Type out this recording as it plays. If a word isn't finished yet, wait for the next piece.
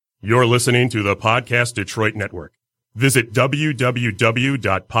You're listening to the Podcast Detroit Network. Visit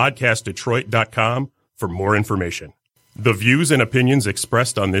www.podcastdetroit.com for more information. The views and opinions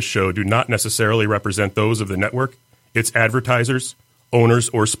expressed on this show do not necessarily represent those of the network, its advertisers, owners,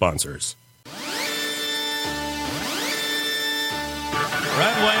 or sponsors. Red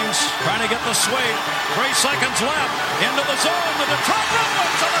Wings trying to get the sweep. 3 seconds left. Into the zone. The Detroit Red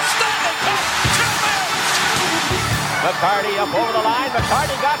Wings are the Stanley Cup champions. McCarty up over the line.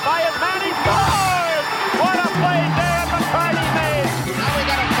 McCarty got by his man. He scores! What a play there McCarty made. Now we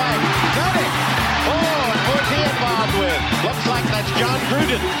got a fight. Got it. Oh, and who's he involved with? Looks like that's John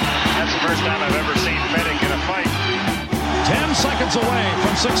Gruden. That's the first time I've ever seen Fettig in a fight. 10 seconds away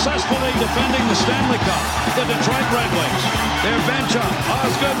from successfully defending the Stanley Cup. The Detroit Red Wings. Their bench up.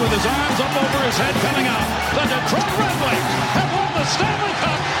 Osgood with his arms up over his head coming out. The Detroit Red Wings have won the Stanley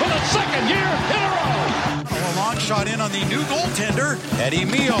Cup for the second year in a row. A long shot in on the new goaltender, Eddie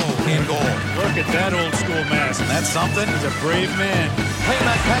Mio in goal. Look at that old school mask. That's something. He's a brave man.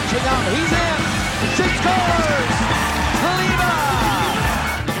 Cleveland catching up. He's in. She scores! Kalina!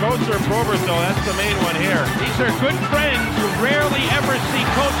 Koster and Probert, though, that's the main one here. These are good friends. You rarely ever see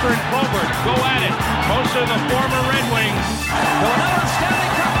Koster and Probert go at it. Most of the former Red Wings. Another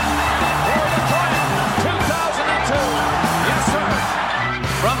Stanley Cup for Detroit 2002. Yes, sir.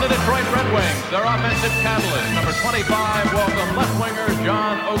 From the Detroit Red Wings, their offensive catalyst, number 25, welcome left winger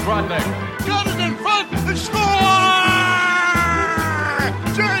John Ogrodnik. Got it in front and score!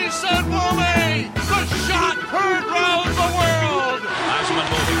 Jason Bowman, the shot heard round the world. Heisman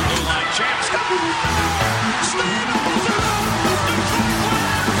moving blue line, chance. Stand up, Detroit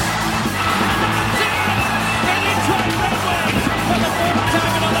The Detroit Red Wings, for the fourth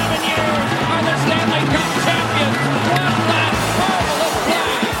time in 11 years, are the Stanley Cup champions. One last marvelous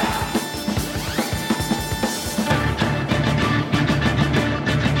play.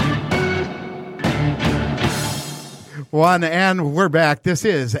 One, and we're back. This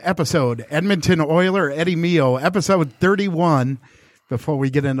is episode Edmonton Oiler Eddie Mio, episode 31. Before we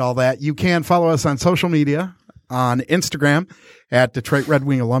get into all that, you can follow us on social media, on Instagram at Detroit Red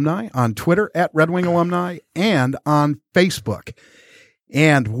Wing Alumni, on Twitter at Red Wing Alumni, and on Facebook.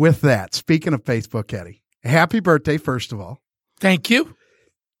 And with that, speaking of Facebook, Eddie, happy birthday, first of all. Thank you.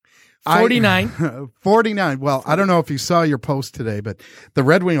 49. 49. Well, I don't know if you saw your post today, but the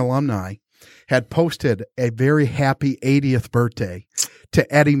Red Wing Alumni had posted a very happy 80th birthday to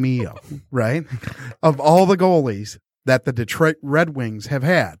Eddie Mio, right? Of all the goalies that the Detroit Red Wings have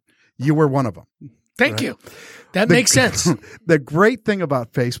had, you were one of them. Thank you. That makes sense. The great thing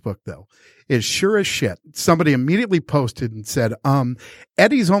about Facebook, though, is sure as shit, somebody immediately posted and said,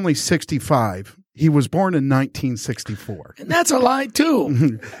 Eddie's only 65. He was born in 1964. And that's a lie,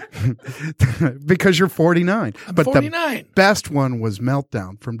 too. Because you're 49. I'm but 49. The best one was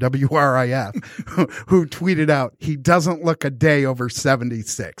Meltdown from WRIF, who tweeted out, he doesn't look a day over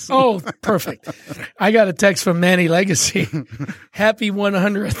 76. Oh, perfect. I got a text from Manny Legacy. Happy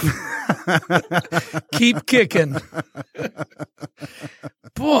 100th. Keep kicking.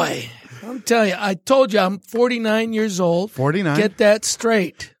 Boy, I'm telling you, I told you I'm 49 years old. 49. Get that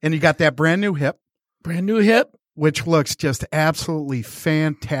straight. And you got that brand new hip. Brand new hip. Which looks just absolutely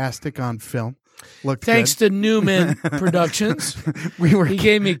fantastic on film. Thanks to Newman Productions. He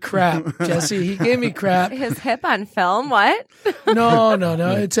gave me crap, Jesse. He gave me crap. His hip on film? What? No.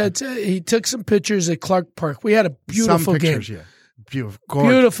 He took some pictures at Clark Park. We had a beautiful game. Yeah.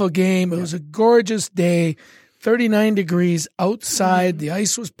 Beautiful game. It was a gorgeous day. 39 degrees outside. The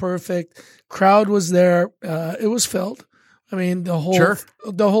ice was perfect. Crowd was there. It was filled. I mean, the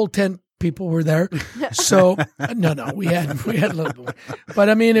whole tent people were there. So no, we had a little bit more. But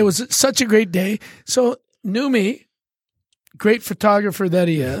I mean, it was such a great day. So Numi, great photographer that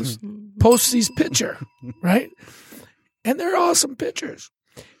he is, posts these pictures, right? And they're awesome pictures.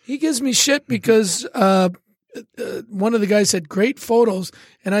 He gives me shit because one of the guys said, great photos.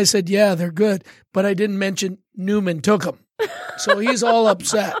 And I said, yeah, they're good. But I didn't mention Newman took them. So he's all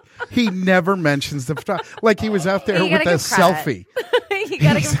upset. He never mentions the photographer. Like he was out there with a selfie. You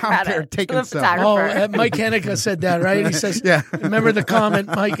got to give out there credit taking to the photographer. Oh, Mike Hanukkah said that, right? He says, yeah. Remember the comment?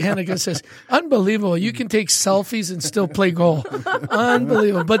 Mike Hanukkah says, unbelievable. You can take selfies and still play goal.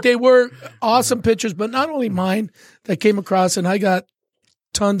 Unbelievable. But they were awesome pictures, but not only mine that came across, and I got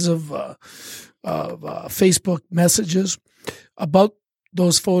tons of Facebook messages about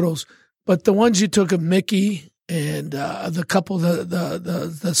those photos. But the ones you took of Mickey and the couple,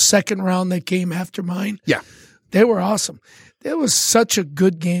 the second round that came after mine, yeah, they were awesome. It was such a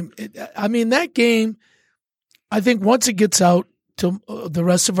good game. That game, I think once it gets out to the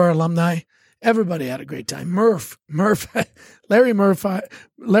rest of our alumni Everybody had a great time. Larry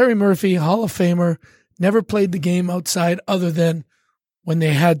Murphy, Hall of Famer, never played the game outside other than when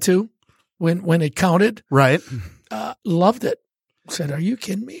they had to, when it counted. Right. Loved it. Said, are you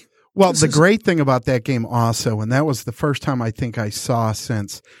kidding me? Well, the great thing about that game also, and that was the first time I think I saw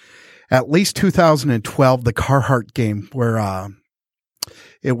since at least 2012, the Carhartt game where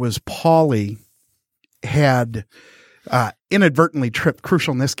it was Paulie had inadvertently tripped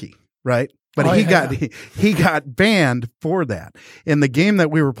Crucial Niski, right? But he got banned for that. In the game that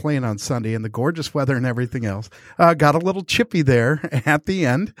we were playing on Sunday, in the gorgeous weather and everything else, got a little chippy there at the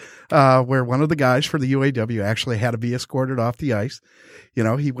end, where one of the guys for the UAW actually had to be escorted off the ice. You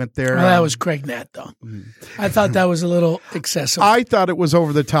know, he went there. Well, that was Craig Nat, though. I thought that was a little excessive. I thought it was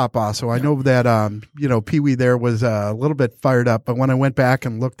over the top also. I know that, Pee Wee there was a little bit fired up, but when I went back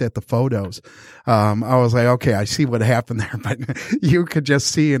and looked at the photos, I was like, okay, I see what happened there, but you could just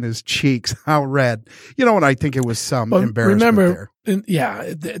see in his cheeks how red, and I think it was some embarrassment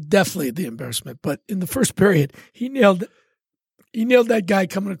there. Definitely the embarrassment. But in the first period, he nailed that guy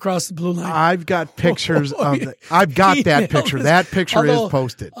coming across the blue line. I've got pictures I've got that picture. That picture is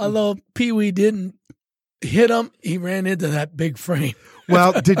posted. Although Pee Wee didn't hit him, he ran into that big frame.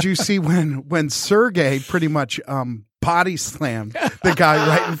 Well, did you see when Sergey pretty much body slammed the guy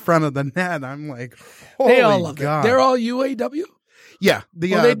right in front of the net? I'm like, holy they all love God. It. They're all UAW? Yeah.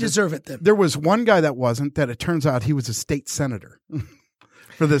 They deserve it then. There was one guy that wasn't, that it turns out he was a state senator.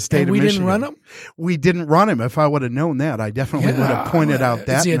 For the state of Michigan. We didn't run him? We didn't run him. If I would have known that, I definitely would have pointed out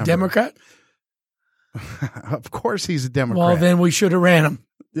that. Is he a Democrat? Of course he's a Democrat. Well, then we should have ran him.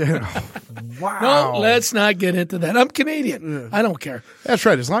 Wow. No, let's not get into that. I'm Canadian. I don't care. That's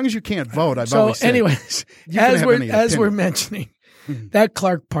right. As long as you can't vote, I've always said. Anyways, as we're mentioning, that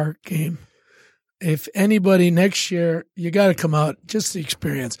Clark Park game, if anybody next year, you got to come out, just the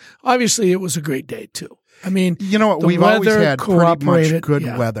experience. Obviously, it was a great day, too. I mean, you know what? We've always had pretty much good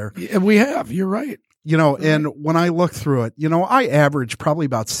weather. We have. You're right. And when I look through it, I average probably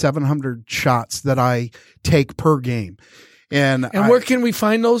about 700 shots that I take per game. And where can we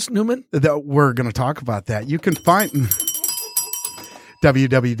find those, Newman? We're going to talk about that. You can find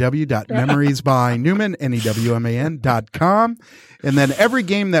www.memoriesbynewman.com. And then every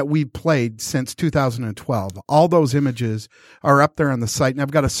game that we've played since 2012, all those images are up there on the site. And I've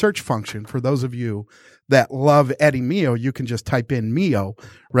got a search function for those of you that love Eddie Mio. You can just type in Mio,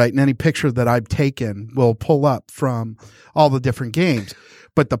 right? And any picture that I've taken will pull up from all the different games.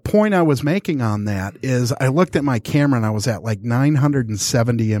 But the point I was making on that is I looked at my camera and I was at like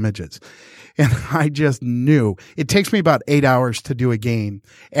 970 images. And I just knew it takes me about 8 hours to do a game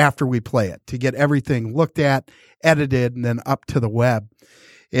after we play it, to get everything looked at, edited, and then up to the web.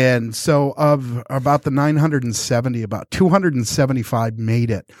 And so of about the 970, about 275 made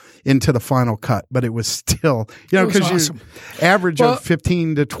it into the final cut, but it was still, because awesome. You average of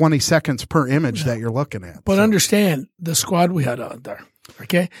 15 to 20 seconds per image that you're looking at. But understand the squad we had out there,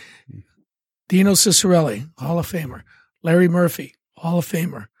 okay? Dino Cicerelli, Hall of Famer. Larry Murphy, Hall of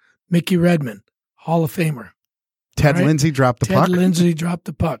Famer. Mickey Redmond, Hall of Famer. Ted Lindsay dropped the puck. Ted Lindsay dropped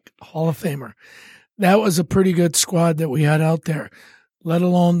the puck, Hall of Famer. That was a pretty good squad that we had out there, let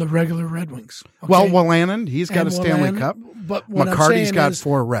alone the regular Red Wings. Okay? Well, Wolanin, he's got a Stanley Cup. But what McCarty's got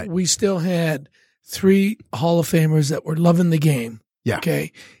 4 red. We still had 3 Hall of Famers that were loving the game. Yeah.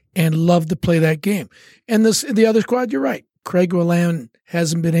 Okay. And loved to play that game. And the other squad, you're right. Craig Wolanin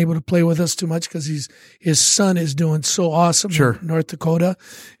hasn't been able to play with us too much because his son is doing so awesome in North Dakota.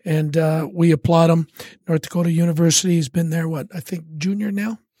 And we applaud him. North Dakota University, he's been there, I think junior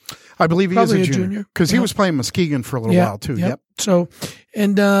now? I believe he is a junior because he was playing Muskegon for a little while too. Yep. So,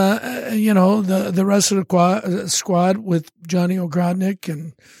 and the rest of the squad with Johnny Ogrodnik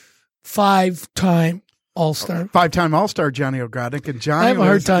and 5-time All-Star. 5-time All-Star Johnny Ogrodnik and Johnny. I have a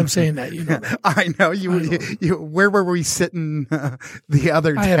hard time saying that. You know that. I know you. Where were we sitting the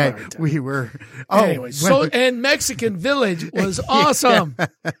other day? We were. Anyway, and Mexican Village was awesome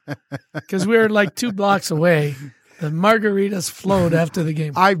because we were like 2 blocks away. The margaritas flowed after the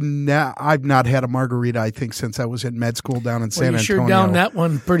game. I've not had a margarita, I think, since I was in med school down in San Antonio. Sure down that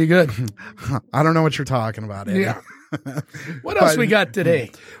one pretty good. I don't know what you're talking about, Eddie. Yeah. What else we got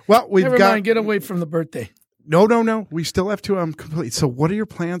today? Well, Never mind, get away from the birthday. No. We still have to complete. So what are your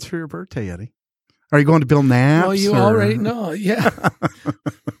plans for your birthday, Eddie? Are you going to Bill Knapp's? Well, you already know. Yeah.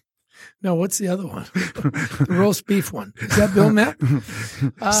 No, what's the other one? The roast beef one. Is that Bill Knapp?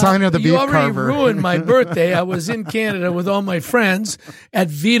 Sign of the beef carver. You already ruined my birthday. I was in Canada with all my friends at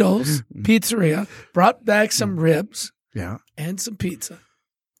Vito's Pizzeria, brought back some ribs and some pizza,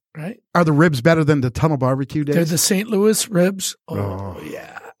 right? Are the ribs better than the Tunnel Barbecue days? They're the St. Louis ribs. Oh,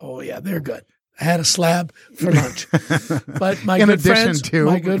 yeah. Oh, yeah, they're good. I had a slab for lunch. But my good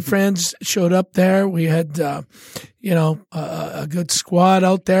friends showed up there. We had, a good squad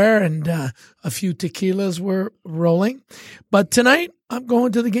out there, and a few tequilas were rolling. But tonight, I'm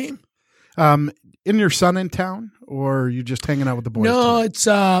going to the game. In your son in town, or are you just hanging out with the boys? No,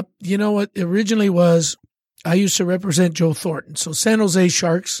 tonight? It's, you know what, originally was, I used to represent Joe Thornton. So San Jose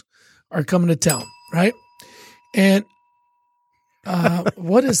Sharks are coming to town, right? And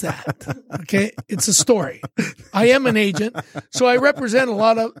what is that? Okay. It's a story. I am an agent, so I represent a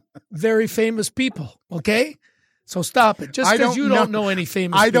lot of very famous people. Okay. So stop it. Just because you don't know any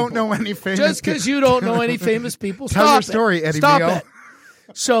famous people. I don't know any famous people. Just because you don't know any famous people. Tell your story, Eddie. Stop it.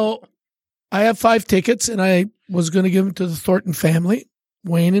 So I have 5 tickets, and I was going to give them to the Thornton family,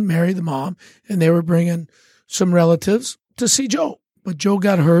 Wayne and Mary, the mom, and they were bringing some relatives to see Joe. But Joe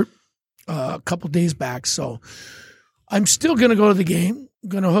got hurt a couple days back, so I'm still going to go to the game. I'm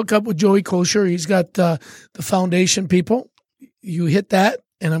going to hook up with Joey Kosher. He's got the foundation people. You hit that,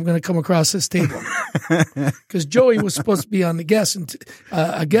 and I'm going to come across this table. Because Joey was supposed to be on a guest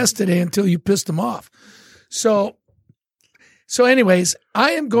today until you pissed him off. So anyways,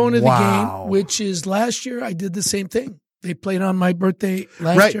 I am going to the game, which is last year I did the same thing. They played on my birthday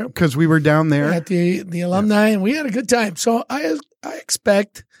last year. Right, because we were down there. At the alumni, and we had a good time. So I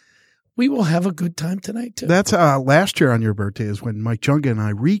expect we will have a good time tonight, too. That's last year on your birthday is when Mike Junga and I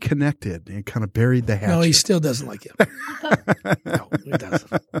reconnected and kind of buried the hatchet. No, he still doesn't like you. No, he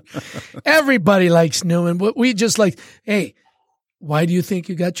doesn't. Everybody likes Newman, but we just like, hey, why do you think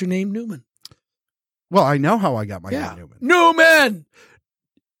you got your name Newman? Well, I know how I got my name Newman. Newman!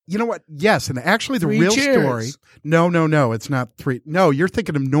 You know what? Yes, and actually the 3 real Cheers. story. No, it's not 3. No, you're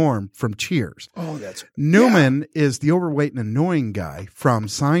thinking of Norm from Cheers. Oh, that's Newman is the overweight and annoying guy from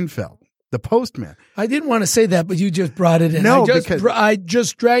Seinfeld, the postman. I didn't want to say that, but you just brought it in. No, because I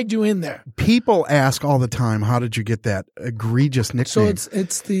just dragged you in there. People ask all the time, how did you get that egregious nickname? So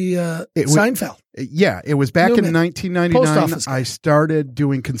it's the Seinfeld. Yeah, it was back Newman. in 1999. I started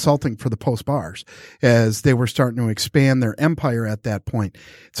doing consulting for the Post Bars as they were starting to expand their empire at that point.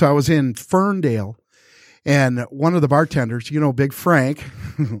 So I was in Ferndale, and one of the bartenders, Big Frank,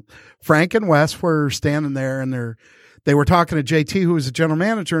 Frank and Wes were standing there, and they were talking to JT, who was the general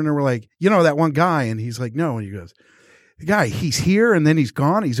manager, and they were like, that one guy, and he's like, no, and he goes, the guy, he's here, and then he's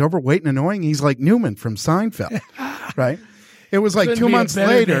gone. He's overweight and annoying. He's like Newman from Seinfeld, right? It was like 2 months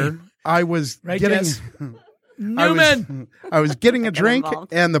later. Name. I was getting Newman. I was getting a drink,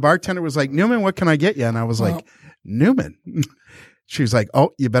 and the bartender was like, Newman, what can I get you? And I was like, Newman. She was like, oh,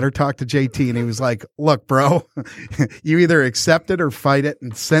 you better talk to JT. And he was like, look, bro, you either accept it or fight it.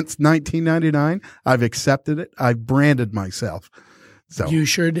 And since 1999, I've accepted it. I've branded myself. So you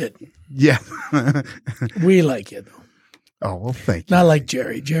sure did. Yeah. We like you, though. Oh, well, thank you. Not like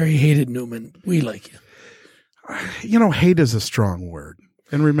Jerry. Jerry hated Newman. We like you. Hate is a strong word.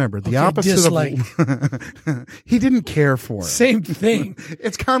 And remember, the opposite dislike. of he didn't care for it. Same thing.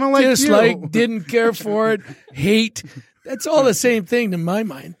 It's kind of like dislike, didn't care for it, hate. That's all the same thing to my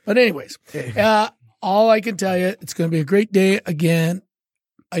mind. But anyways, all I can tell you, it's going to be a great day again.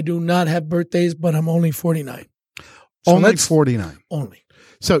 I do not have birthdays, but I'm only 49. So only 49. Only.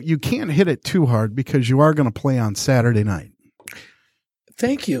 So you can't hit it too hard because you are going to play on Saturday night.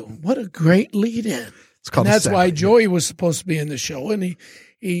 Thank you. What a great lead in. It's called and that's why Joey was supposed to be in the show, and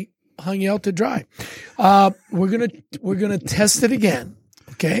he hung you out to dry. We're gonna test it again.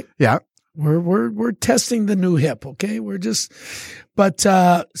 Okay. Yeah. We're testing the new hip. Okay. But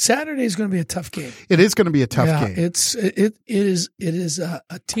Saturday is going to be a tough game. It is going to be a tough game. It is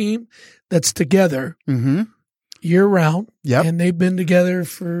a team that's together year round. Yep. And they've been together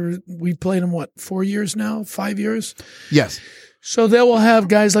we played them 4 years now, 5 years. Yes. So they will have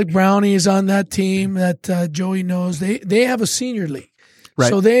guys like Brownies on that team that Joey knows. They have a senior league. Right.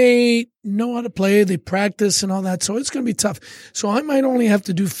 So they know how to play. They practice and all that. So it's going to be tough. So I might only have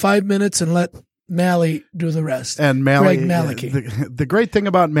to do 5 minutes and let Malley do the rest. And Malley, Greg Malachy. The great thing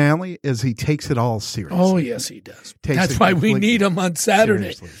about Malley is he takes it all seriously. Oh, yes, he does. That's why we need him on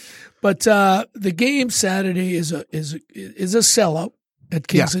Saturday. Seriously. But the game Saturday is a sellout at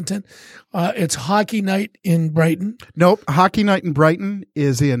Kensington. Yeah. It's hockey night in Brighton. Nope. Hockey night in Brighton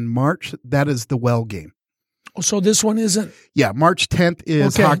is in March. That is the Well game. Oh, so this one isn't? Yeah. March 10th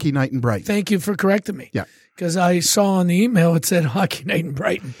is hockey night in Brighton. Thank you for correcting me. Yeah. Because I saw on the email it said hockey night in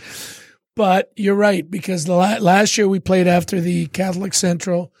Brighton. But you're right, because last year we played after the Catholic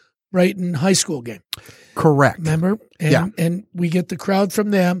Central Brighton high school game. Correct. Remember? And we get the crowd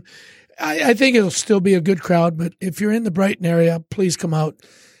from them. I think it'll still be a good crowd, but if you're in the Brighton area, please come out.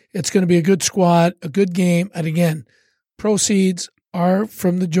 It's going to be a good squad, a good game. And again, proceeds are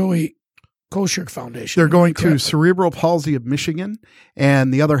from the Joey Kosher Foundation. They're going to Cerebral Palsy of Michigan,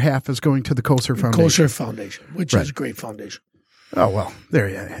 and the other half is going to the Kosher Foundation. Kosher Foundation, which is a great foundation. Oh, well, there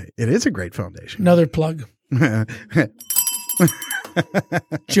it is a great foundation. Another plug.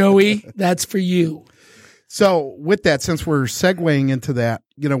 Joey, that's for you. So with that, since we're segueing into that,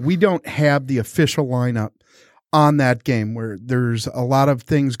 we don't have the official lineup on that game where there's a lot of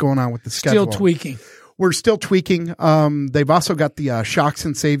things going on with the schedule. Still tweaking. We're still tweaking. They've also got the Shocks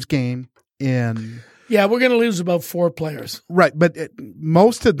and Saves game in. Yeah, we're going to lose about 4 players. Right, but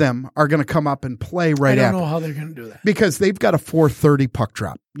most of them are going to come up and play right after. I don't know how they're going to do that. Because they've got a 4:30 puck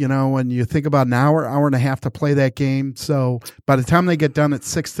drop, and you think about an hour and a half to play that game. So by the time they get done at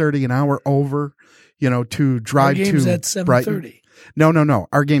 6:30, an hour over, to drive to game's at 7:30. Brighton. No.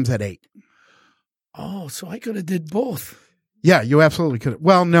 Our game's at 8. Oh, so I could have did both. Yeah, you absolutely could.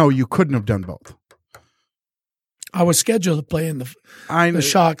 Well, no, you couldn't have done both. I was scheduled to play in the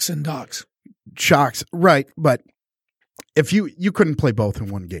Shocks and Docks. Shocks, right? But if you couldn't play both in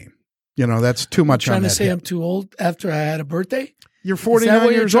one game, that's too much. Trying on to that say hit. I'm too old after I had a birthday. You're 49 Is that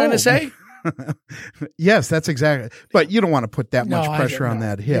what years you're old. trying to say? Yes, that's exactly. But you don't want to put that much pressure on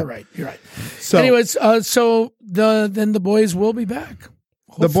that hit. You're right. So, anyways, then the boys will be back.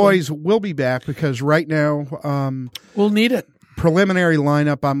 Hopefully. The boys will be back because right now, we'll need it. Preliminary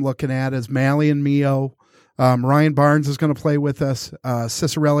lineup I'm looking at is Malley and Mio. Ryan Barnes is going to play with us.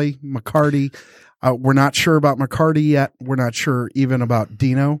 Cicerelli, McCarty. We're not sure about McCarty yet. We're not sure even about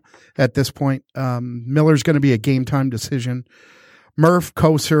Dino at this point. Miller's going to be a game time decision. Murph,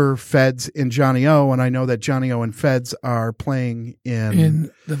 Koser, Feds, and Johnny O. And I know that Johnny O and Feds are playing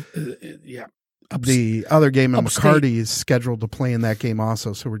in the other game, and Upstate. McCarty is scheduled to play in that game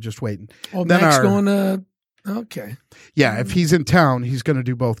also. So we're just waiting. Oh, then Max going to. Okay. Yeah, if he's in town, he's going to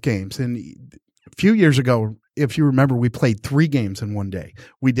do both games. And a few years ago, if you remember, we played 3 games in one day.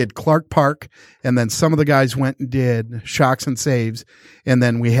 We did Clark Park, and then some of the guys went and did Shocks and Saves, and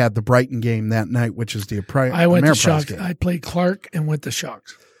then we had the Brighton game that night, which is the I went to Ameriprise Shocks. game. I played Clark and went to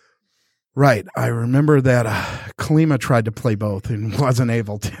Shocks. Right. I remember that Kalima tried to play both and wasn't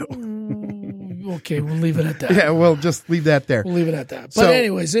able to. Okay, we'll leave it at that. Yeah, we'll just leave that there. We'll leave it at that. But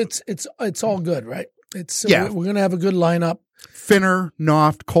anyways, it's all good, right? We're going to have a good lineup. Finner,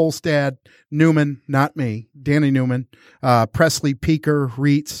 Noft, Kolstad, Newman, not me, Danny Newman, Presley, Peaker,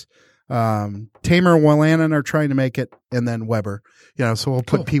 Reitz, Tamer and Willanen are trying to make it, and then Weber. So we'll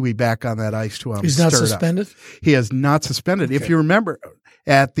put Pee Wee back on that ice to He's not suspended? He is not suspended. Okay. If you remember,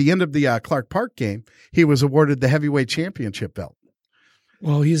 at the end of the Clark Park game, he was awarded the heavyweight championship belt.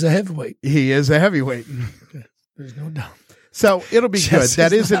 Well, he's a heavyweight. He is a heavyweight. Okay. There's no doubt. So it'll be good.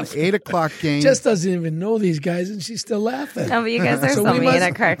 That is an 8:00 game. Jess doesn't even know these guys, and she's still laughing. No, but you guys are so mean.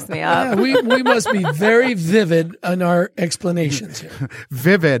 It cracks me up. Yeah, we must be very vivid in our explanations here.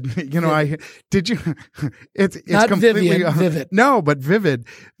 Vivid. Did you? It's not completely Vivian, Vivid. No, but Vivid.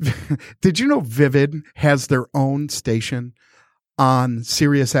 Did you know Vivid has their own station on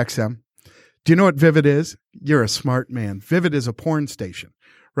Sirius XM? Do you know what Vivid is? You're a smart man. Vivid is a porn station.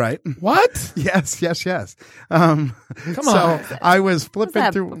 Right? What? Yes. Come on. I was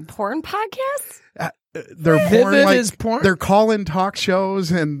flipping through a porn podcast. They're Vivid porn, is porn. They're call-in talk shows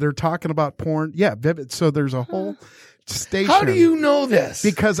and they're talking about porn. Yeah, Vivid. So there's a whole station. How do you know this?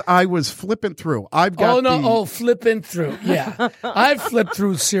 Because I was flipping through. I've got flipping through. Yeah, I've flipped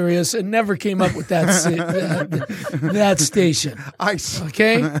through Sirius and never came up with that station.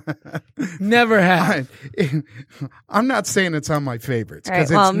 Okay, never had. I'm not saying it's on my favorites. Right,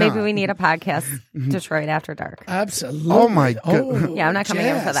 well, maybe we need a podcast, Detroit After Dark. Absolutely. Oh my god. Yeah, I'm not coming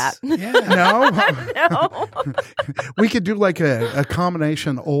in for that. Yeah. No. We could do like a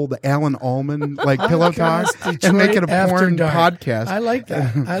combination old Alan Allman Pillow Talk and make it a porn podcast. I like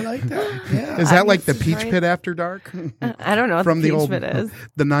that. Yeah. Is that like the Peach Pit After Dark? I don't know what from the the Peach old Pit is.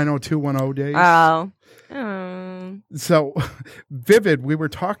 The 90210 days. Oh. So, Vivid. We were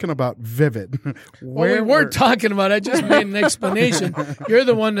talking about Vivid. We weren't talking about. I just made an explanation. You're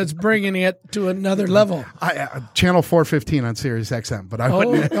the one that's bringing it to another level. Channel 415 on Sirius XM, but I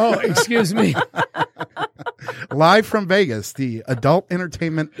wouldn't. Oh, excuse me. Live from Vegas, the Adult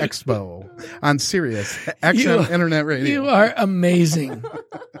Entertainment Expo on Sirius XM Internet Radio. You are amazing.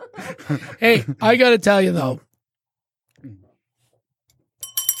 Hey, I got to tell you though.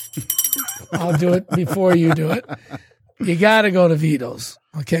 I'll do it before you do it. You got to go to Vito's,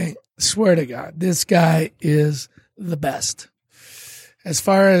 okay? Swear to God, this guy is the best. As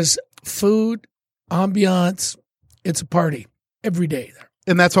far as food, ambiance, it's a party every day there.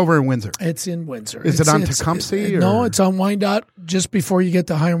 And that's over in Windsor. It's in Windsor. Is it on Tecumseh? No, it's on Wyandotte just before you get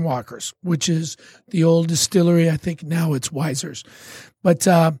to Hiram Walker's, which is the old distillery. I think now it's Weiser's. But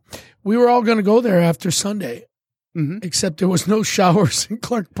we were all going to go there after Sunday, except there was no showers in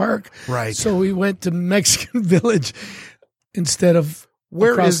Clark Park. Right. So we went to Mexican Village instead of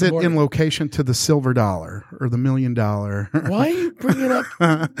Where is it in location to the Silver Dollar or the $1 Million? Why are you bringing up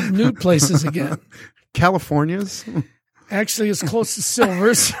nude places again? California's? Actually, it's close to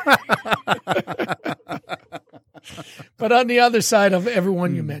Silver's. But on the other side of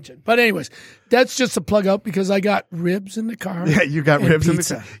everyone you mentioned. But anyways, that's just a plug out because I got ribs in the car. Yeah, you got ribs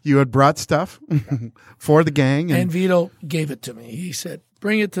pizza. in the car. You had brought stuff for the gang. And Vito gave it to me. He said,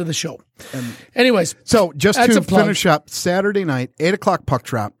 bring it to the show. Anyways. So just to finish up, Saturday night, 8 o'clock puck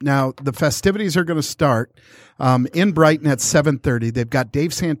drop. Now, the festivities are going to start in Brighton at 7:30. They've got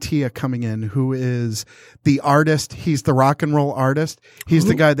Dave Santia coming in, who is the artist. He's the rock and roll artist. He's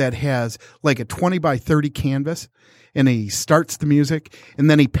the guy that has like a 20 by 30 canvas, and he starts the music,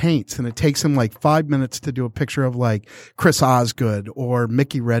 and then he paints, and it takes him like 5 minutes to do a picture of like Chris Osgood or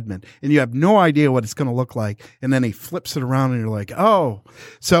Mickey Redmond, and you have no idea what it's going to look like, and then he flips it around, and you're like, oh.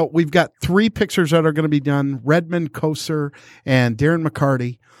 So we've got 3 pictures that are going to be done, Redmond, Koser, and Darren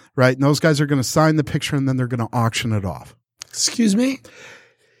McCarty, right? And those guys are going to sign the picture, and then they're going to auction it off. Excuse me?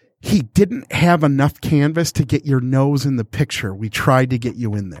 He didn't have enough canvas to get your nose in the picture. We tried to get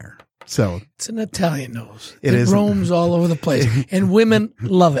you in there. So it's an Italian nose. It roams all over the place, and women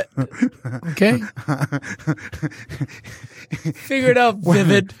love it. Okay? Figure it out,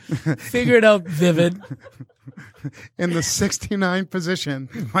 Vivid. Figure it out, Vivid. In the 69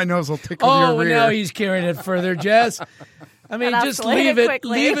 position, my nose will tickle your rear. Oh, now he's carrying it further, Jess. I mean, just leave it.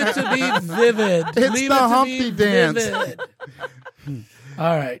 Quickly. Leave it to be vivid. It's leave the it to Humpty be dance. Vivid.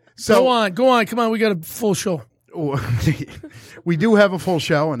 All right. So, go on. Come on. We got a full show. We do have a full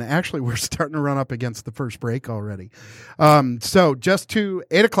show, and actually we're starting to run up against the first break already. So just to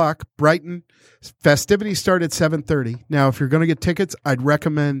 8 o'clock, Brighton, festivities start at 7:30. Now, if you're going to get tickets, I'd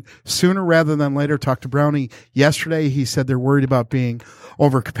recommend sooner rather than later. Talk to Brownie yesterday. He said they're worried about being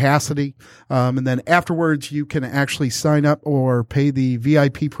over capacity. And then afterwards, you can actually sign up or pay the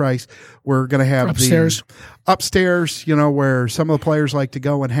VIP price. We're going to have upstairs, where some of the players like to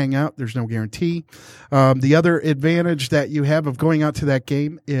go and hang out. There's no guarantee. The other advantage that you have of going out to that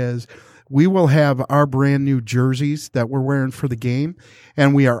game is we will have our brand new jerseys that we're wearing for the game.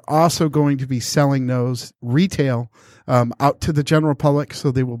 And we are also going to be selling those retail out to the general public.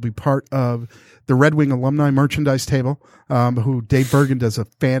 So they will be part of the Red Wing Alumni merchandise table, who Dave Bergen does a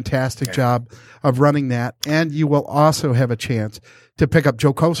fantastic job of running that. And you will also have a chance to pick up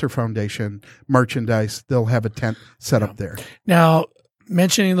Joe Koser Foundation merchandise. They'll have a tent set up there. Now,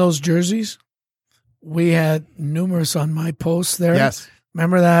 mentioning those jerseys, we had numerous on my posts there. Yes.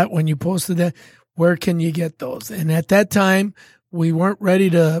 Remember that when you posted that? Where can you get those? And at that time, we weren't ready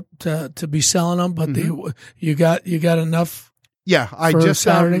to be selling them, but you got enough. Yeah, I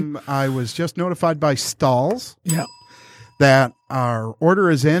was just notified by Stalls. Yeah. That our order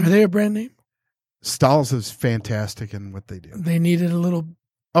is in. Are they a brand name? Stalls is fantastic in what they do. They needed a little.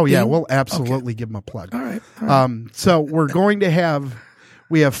 Oh yeah, we'll absolutely give them a plug. All right. So we're going to have.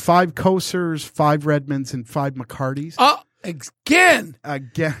 We have 5 Kosers, 5 Redmonds, and 5 McCartys. Oh, again.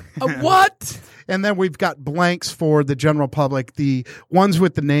 What? And then we've got blanks for the general public. The ones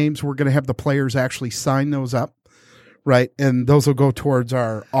with the names, we're going to have the players actually sign those up, right? And those will go towards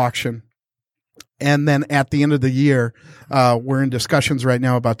our auction. And then at the end of the year, we're in discussions right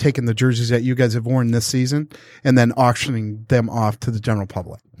now about taking the jerseys that you guys have worn this season and then auctioning them off to the general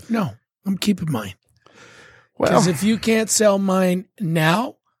public. No, I'm keeping mine. Because if you can't sell mine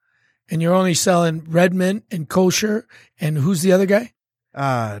now, and you're only selling Redmond and Kosher, and who's the other guy?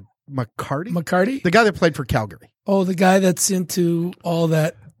 McCarty? McCarty? The guy that played for Calgary. Oh, the guy that's into all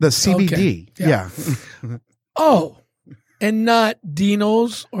that. The CBD. Okay. Yeah. Oh, and not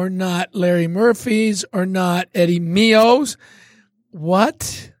Dino's or not Larry Murphy's or not Eddie Mio's.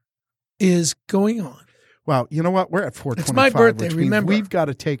 What is going on? Well, you know what? We're at 4:25. It's my birthday, which remember. We've got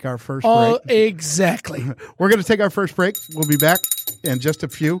to take our first break. break. Exactly. We're going to take our first break. We'll be back in just a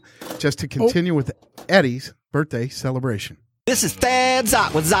few, just to continue with Eddie's birthday celebration. This is Thad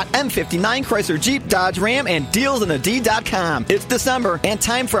Zott with Zott M59 Chrysler Jeep Dodge Ram and DealsInTheD.com. It's December and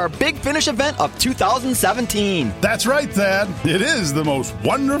time for our big finish event of 2017. That's right, Thad. It is the most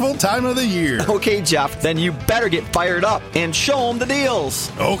wonderful time of the year. Okay, Jeff, then you better get fired up and show them the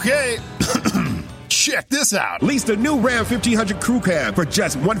deals. Okay. Check this out. Lease the new Ram 1500 Crew Cab for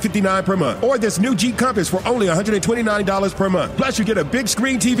just $159 per month. Or this new Jeep Compass for only $129 per month. Plus, you get a big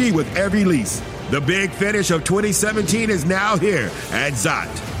screen TV with every lease. The big finish of 2017 is now here at Zott.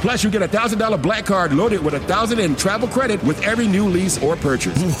 Plus, you get a $1,000 black card loaded with $1,000 in travel credit with every new lease or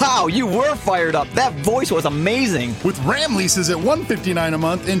purchase. Wow, you were fired up. That voice was amazing. With Ram leases at $159 a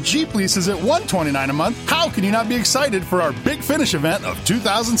month and Jeep leases at $129 a month, how can you not be excited for our big finish event of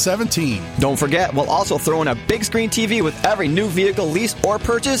 2017? Don't forget, we'll also throw in a big screen TV with every new vehicle lease or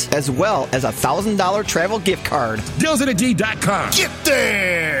purchase, as well as a $1,000 travel gift card. DealsAtAD.com. Get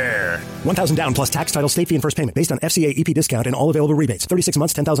there! $1,000 down plus tax, title, state fee, and first payment based on FCA EP discount and all available rebates. 36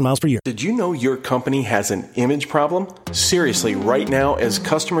 months, 10,000 miles per year. Did you know your company has an image problem? Seriously, right now, as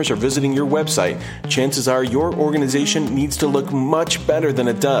customers are visiting your website, chances are your organization needs to look much better than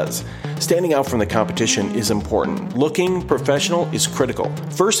it does. Standing out from the competition is important. Looking professional is critical.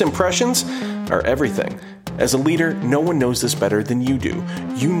 First impressions are everything. As a leader, no one knows this better than you do.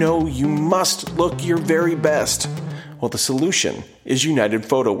 You know you must look your very best. Well, the solution is United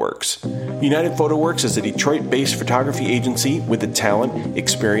PhotoWorks. United PhotoWorks is a Detroit-based photography agency with the talent,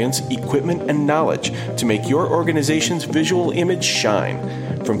 experience, equipment, and knowledge to make your organization's visual image shine.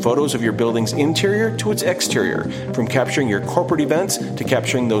 From photos of your building's interior to its exterior, from capturing your corporate events to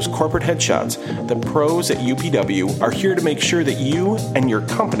capturing those corporate headshots, the pros at UPW are here to make sure that you and your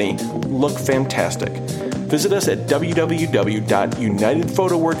company look fantastic. Visit us at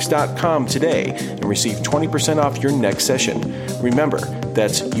www.unitedphotoworks.com today and receive 20% off your next session. Remember,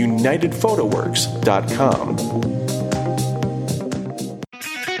 that's unitedphotoworks.com.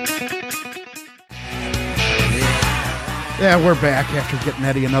 Yeah, we're back after getting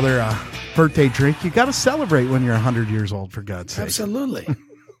Eddie another birthday drink. You got to celebrate when you're 100 years old, for God's sake. Absolutely.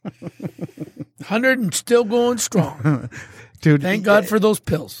 100 and still going strong. Dude, thank God for those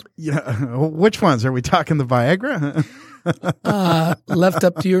pills. Yeah, which ones? Are we talking the Viagra? Left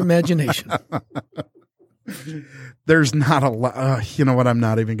up to your imagination. There's not a lot. You know what? I'm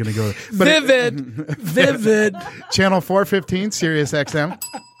not even going to go. But Vivid. Channel 415, Sirius XM.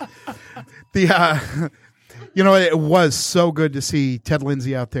 It was so good to see Ted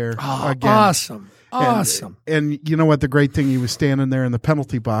Lindsay out there again. Awesome. Awesome. And you know what? The great thing, he was standing there in the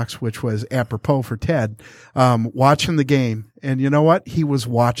penalty box, which was apropos for Ted, watching the game. And you know what? He was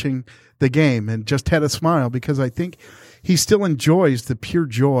watching the game and just had a smile because I think he still enjoys the pure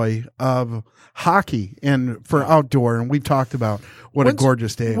joy of hockey and for outdoor. And we've talked about what a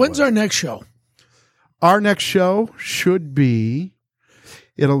gorgeous day it was. When's our next show? Our next show should be,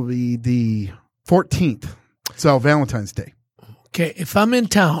 it'll be the 14th. So Valentine's Day. Okay. If I'm in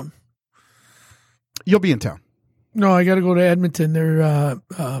town. You'll be in town. No, I got to go to Edmonton.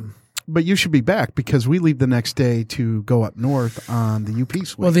 But you should be back because we leave the next day to go up north on the UP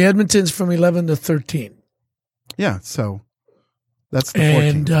swing. Well, the Edmonton's from 11 to 13. Yeah, so that's the 14th.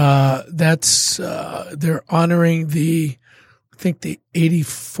 And that's they're honoring I think the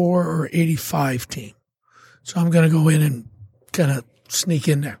 84 or 85 team. So I'm going to go in and kind of sneak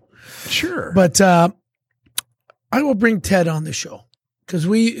in there. Sure. But I will bring Ted on the show because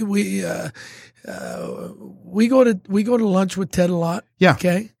we go to lunch with Ted a lot. Yeah.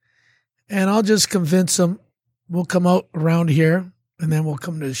 Okay. And I'll just convince him we'll come out around here and then we'll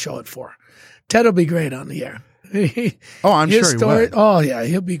come to the show at 4. Ted will be great on the air. I'm sure he will. Oh yeah,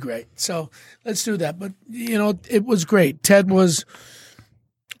 he'll be great. So let's do that. But it was great. Ted was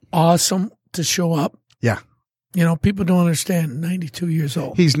awesome to show up. Yeah. People don't understand. 92 years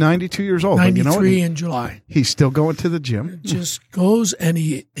old. He's 92 years old. 93 in July. He's still going to the gym. Just goes and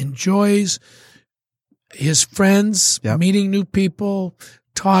he enjoys his friends, meeting new people,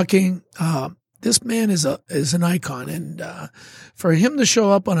 talking. This man is an icon, and for him to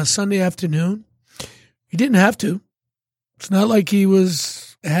show up on a Sunday afternoon, he didn't have to. It's not like he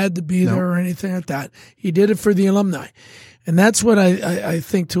had to be there or anything like that. He did it for the alumni. And that's what I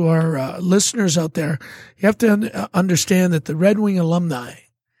think to our listeners out there. You have to understand that the Red Wing Alumni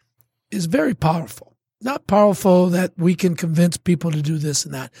is very powerful. Not powerful that we can convince people to do this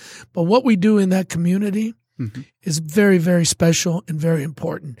and that, but what we do in that community is very, very special and very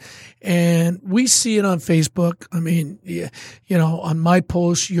important. And we see it on Facebook. I mean, on my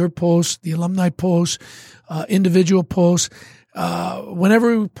posts, your posts, the alumni posts, individual posts.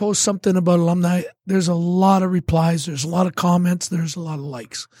 Whenever we post something about alumni, there's a lot of replies, there's a lot of comments, there's a lot of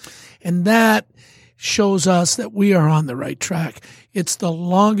likes. And that shows us that we are on the right track. It's the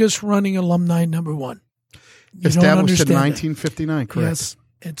longest running alumni number one. Established in 1959, correct? Yes.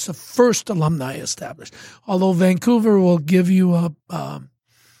 It's the first alumni established. Although Vancouver will give you a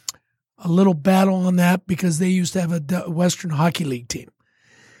little battle on that because they used to have a Western Hockey League team.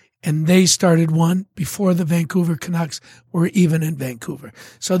 And they started one before the Vancouver Canucks were even in Vancouver.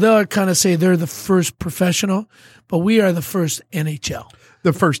 So they'll kind of say they're the first professional, but we are the first NHL.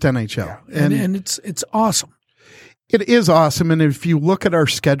 the first NHL. Yeah. And it's awesome. It is awesome. And if you look at our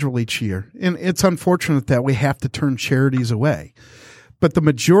schedule each year, and it's unfortunate that we have to turn charities away, but the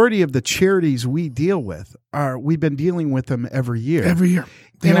majority of the charities we deal with we've been dealing with them every year. Every year.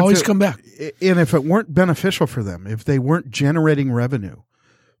 They always come back. And if it weren't beneficial for them, if they weren't generating revenue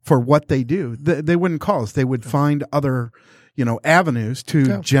for what they do, they wouldn't call us. They would find other, avenues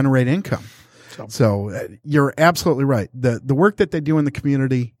to generate income. So you're absolutely right. The work that they do in the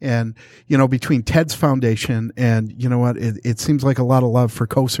community and, between Ted's Foundation and, you know what, it seems like a lot of love for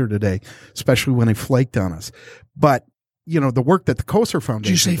Koser today, especially when he flaked on us. But, the work that the Koser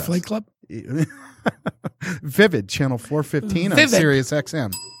Foundation does. Did you say does, Flake Club? Vivid, channel 415 on Sirius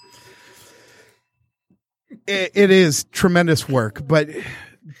XM. It is tremendous work, but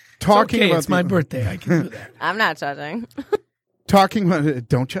talking about it's my birthday. I can do that. I'm not judging. Talking about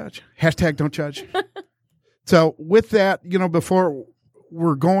don't judge. Hashtag don't judge. So with that, before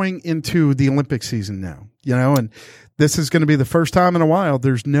we're going into the Olympic season now, and this is going to be the first time in a while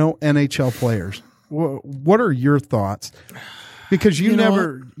there's no NHL players. What are your thoughts? Because you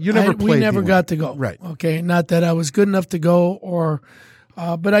never played. We never got to go. Right. Okay. Not that I was good enough to go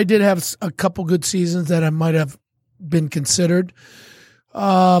but I did have a couple good seasons that I might have been considered.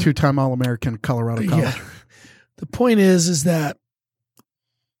 2-time All-American, Colorado College. Yeah. The point is that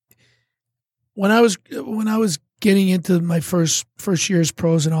when I was getting into my first year's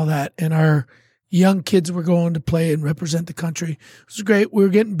pros and all that, and our young kids were going to play and represent the country, it was great. We were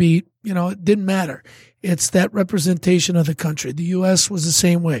getting beat. It didn't matter. It's that representation of the country. The U.S. was the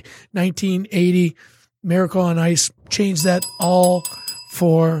same way. 1980, Miracle on Ice changed that all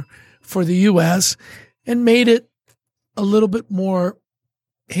for the U.S. and made it a little bit more,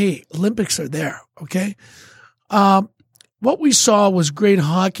 hey, Olympics are there, okay? What we saw was great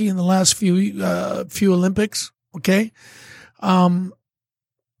hockey in the last few Olympics, okay? I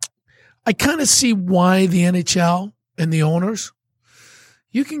kind of see why the NHL and the owners,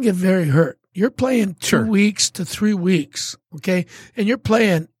 you can get very hurt. You're playing 2 weeks to 3 weeks, okay? And you're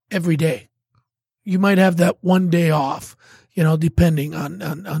playing every day. You might have that one day off, depending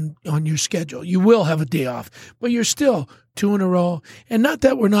on your schedule. You will have a day off, but you're still 2 in a row. And not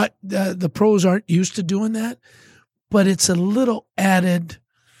that we're not, the pros aren't used to doing that, but it's a little added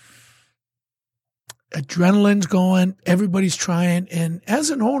adrenaline's going, everybody's trying. And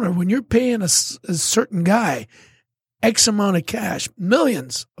as an owner, when you're paying a certain guy X amount of cash,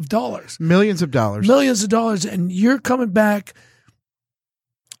 millions of dollars, and you're coming back,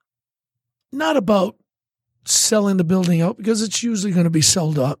 not about selling the building out, because it's usually going to be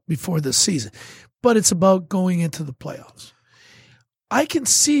sold out before the season, but it's about going into the playoffs. I can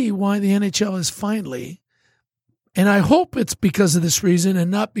see why the NHL is finally, and I hope it's because of this reason and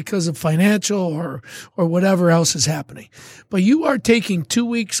not because of financial or whatever else is happening. But you are taking 2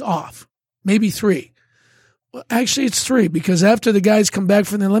 weeks off, maybe 3. Well, actually, it's 3, because after the guys come back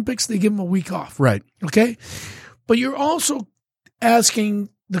from the Olympics, they give them a week off. Right. Okay? But you're also asking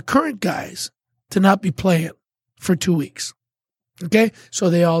the current guys to not be playing for 2 weeks. Okay? So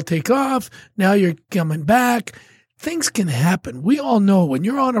they all take off. Now you're coming back. Things can happen. We all know when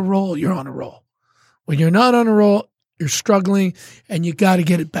you're on a roll, you're on a roll. When you're not on a roll, you're struggling, and you got to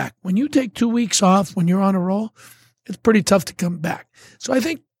get it back. When you take 2 weeks off when you're on a roll, it's pretty tough to come back. So I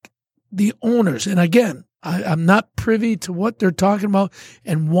think the owners, and again, I'm not privy to what they're talking about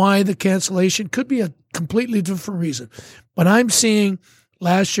and why the cancellation could be a completely different reason. But I'm seeing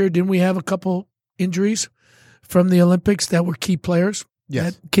last year, didn't we have a couple injuries from the Olympics that were key players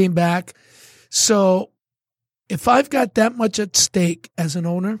that came back? So if I've got that much at stake as an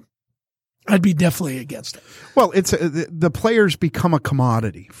owner, I'd be definitely against it. Well, it's the players become a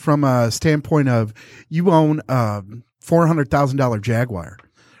commodity from a standpoint of you own a $400,000 Jaguar,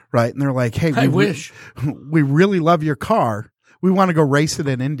 right? And they're like, hey, we really love your car. We want to go race it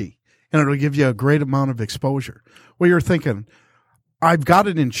in Indy, and it'll give you a great amount of exposure. Well, you're thinking, I've got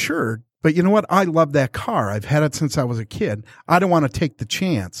it insured, but you know what? I love that car. I've had it since I was a kid. I don't want to take the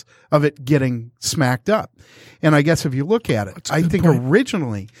chance of it getting smacked up. And I guess if you look at it, I think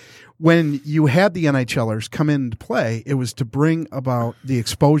originally when you had the NHLers come into play, it was to bring about the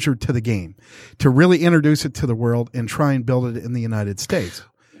exposure to the game, to really introduce it to the world and try and build it in the United States.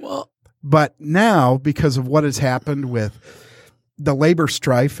 But now, because of what has happened with the labor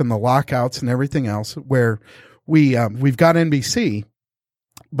strife and the lockouts and everything else, where we've got NBC,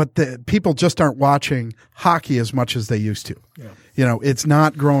 but the people just aren't watching hockey as much as they used to. Yeah. It's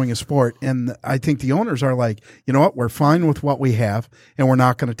not growing a sport. And I think the owners are like, you know what, we're fine with what we have, and we're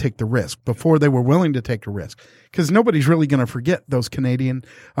not going to take the risk. Before, they were willing to take the risk, because nobody's really going to forget those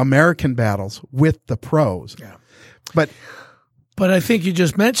Canadian-American battles with the pros. Yeah. But But I think you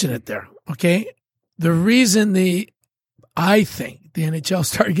just mentioned it there, okay? The reason I think the NHL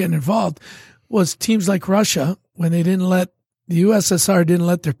started getting involved was teams like Russia, when they didn't let the USSR didn't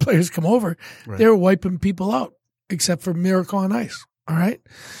let their players come over, they were wiping people out, except for Miracle on Ice, all right?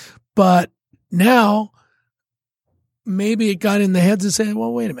 But now maybe it got in the heads and saying,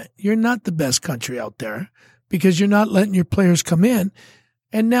 well, wait a minute, you're not the best country out there because you're not letting your players come in,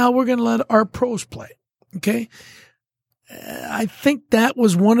 and now we're going to let our pros play, okay? I think that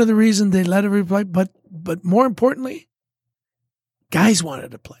was one of the reasons they let everybody play, but more importantly, guys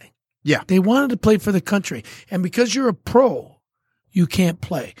wanted to play. Yeah. They wanted to play for the country. And because you're a pro, you can't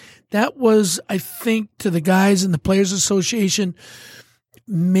play. That was, I think, to the guys in the Players Association,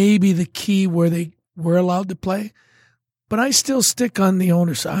 maybe the key where they were allowed to play. But I still stick on the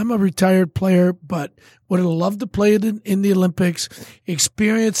owner side. I'm a retired player, but would have loved to play it in the Olympics,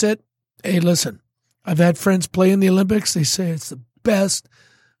 experience it. Hey, listen, I've had friends play in the Olympics. They say it's the best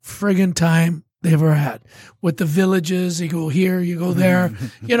friggin' time they ever had. With the villages, you go here, you go there.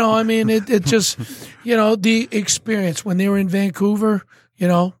 You know, I mean, it just, you know, the experience when they were in Vancouver, you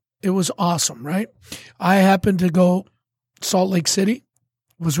know, it was awesome, right? I happened to go Salt Lake City,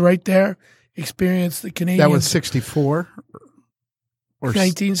 was right there, experienced the Canadians. That was 64? Or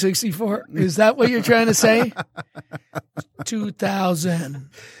 1964? Is that what you're trying to say? 2000.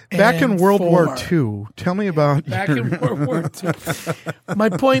 Back in World War II. Tell me about Back in World War II. My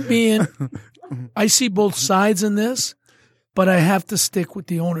point being, I see both sides in this, but I have to stick with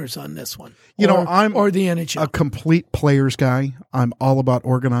the owners on this one. You know, I'm or the NHL. A complete players guy. I'm all about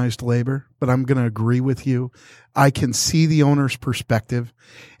organized labor, but I'm going to agree with you. I can see the owner's perspective.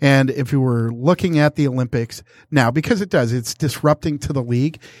 And if you were looking at the Olympics now, because it's disrupting to the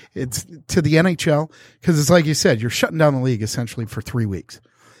league, it's to the NHL, because it's like you said, you're shutting down the league essentially for 3 weeks.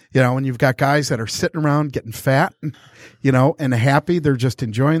 You know, and you've got guys that are sitting around getting fat, you know, and happy. They're just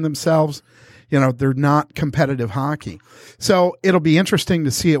enjoying themselves. You know, they're not competitive hockey. So it'll be interesting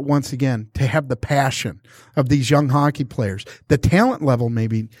to see it once again, to have the passion of these young hockey players. The talent level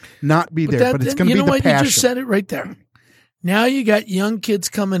maybe not be there, but it's going to be the passion. You just said it right there. Now you got young kids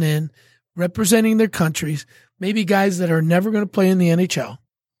coming in, representing their countries, maybe guys that are never going to play in the NHL,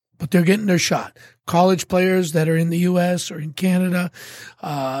 but they're getting their shot. College players that are in the U.S. or in Canada,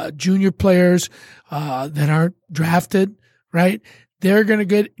 junior players that aren't drafted, right? They're going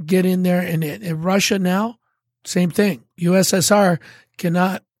to get in there. And in Russia now, same thing. USSR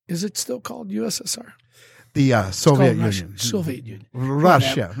cannot, is it still called USSR? The Soviet Union. Soviet Union.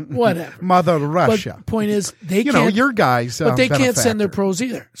 Russia. Whatever. Mother Russia. But point is, they you can't. know, your guys. But they can't send their pros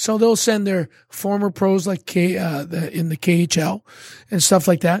either. So they'll send their former pros like in the KHL and stuff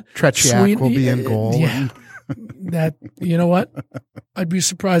like that. Tretiak will be in goal. Yeah. That, you know what? I'd be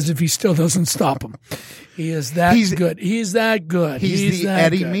surprised if he still doesn't stop him. He is that good. He's that good. He's the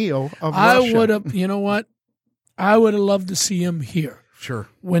Eddie Mio of Russia. I would have, you know what? I would have loved to see him here. Sure.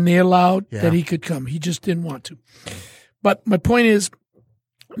 When they allowed that he could come. He just didn't want to. But my point is,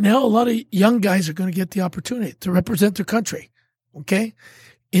 now a lot of young guys are going to get the opportunity to represent their country, okay,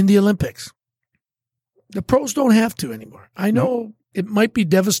 in the Olympics. The pros don't have to anymore. I know it might be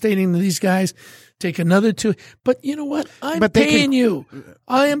devastating to these guys. Take another 2. But you know what? I'm paying you.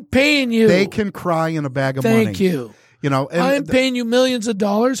 I am paying you. They can cry in a bag of money. Thank you. You know, I am paying you millions of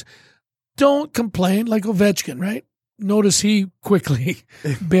dollars. Don't complain like Ovechkin, right? Notice he quickly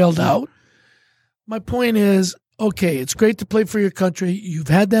bailed out. My point is, okay, it's great to play for your country. You've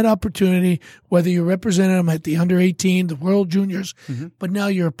had that opportunity, whether you're representing them at the under-18, the World Juniors, but now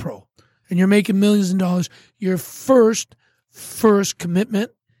you're a pro and you're making millions of dollars. Your first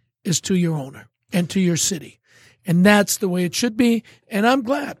commitment is to your owner and to your city. And that's the way it should be. And I'm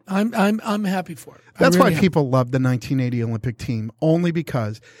glad. I'm happy for it. That's why people love the 1980 Olympic team, only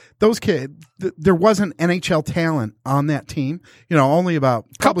because those kids, there wasn't NHL talent on that team. You know, only about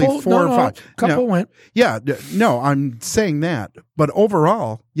probably 4 or 5. Couple went. Yeah, no, I'm saying that. But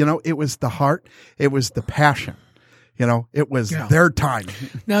overall, you know, it was the heart. It was the passion. You know, it was their time.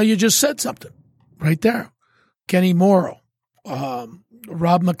 Now, you just said something right there. Kenny Morrow,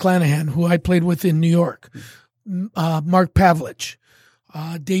 Rob McClanahan, who I played with in New York, Mark Pavlich,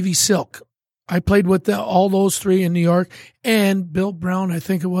 Davey Silk. I played with all those 3 in New York, and Bill Brown, I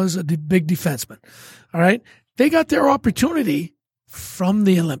think it was, a big defenseman. All right? They got their opportunity from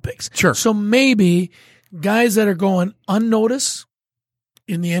the Olympics. Sure. So maybe guys that are going unnoticed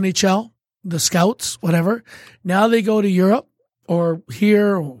in the NHL, the scouts, whatever, now they go to Europe or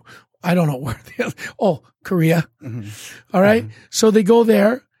here, or I don't know where. Korea. All right? So they go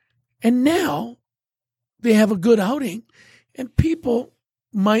there, and now they have a good outing, and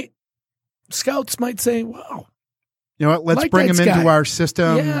scouts might say, wow, You know what? Let's Like bring that him into guy. our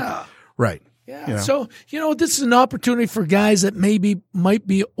system. Yeah. Right. Yeah. You know. So, this is an opportunity for guys that might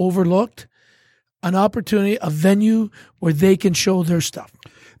be overlooked, an opportunity, a venue where they can show their stuff.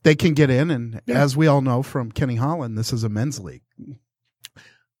 They can get in, and as we all know from Kenny Holland, this is a men's league.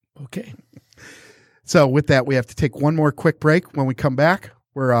 Okay. So with that, we have to take one more quick break. When we come back,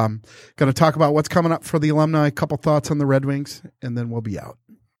 we're going to talk about what's coming up for the alumni, a couple thoughts on the Red Wings, and then we'll be out.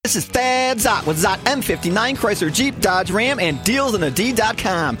 This is Thad Zott with Zott M59 Chrysler Jeep Dodge Ram and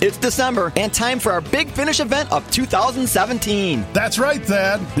DealsInAD.com. It's December and time for our big finish event of 2017. That's right,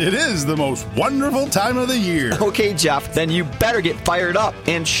 Thad. It is the most wonderful time of the year. Okay, Jeff, then you better get fired up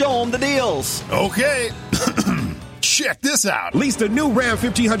and show them the deals. Okay. Check this out. Lease the new Ram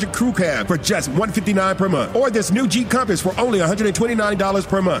 1500 Crew Cab for just $159 per month. Or this new Jeep Compass for only $129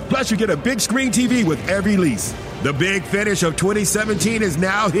 per month. Plus, you get a big screen TV with every lease. The big finish of 2017 is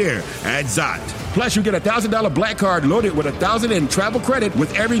now here at Zott. Plus, you get a $1,000 black card loaded with $1,000 in travel credit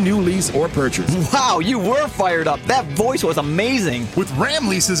with every new lease or purchase. Wow, you were fired up. That voice was amazing. With Ram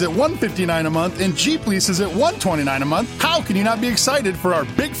leases at $159 a month and Jeep leases at $129 a month, how can you not be excited for our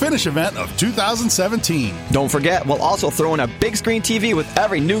big finish event of 2017? Don't forget, we'll also throw in a big screen TV with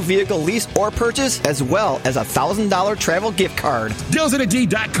every new vehicle lease or purchase, as well as a $1,000 travel gift card.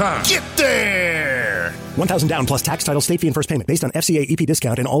 DealsInAD.com. Get there! $1,000 down plus tax, title, state fee, and first payment based on FCA EP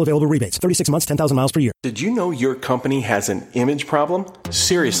discount and all available rebates. 36 months, 10,000 miles per year. Did you know your company has an image problem?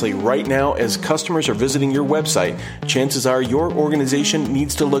 Seriously, right now, as customers are visiting your website, chances are your organization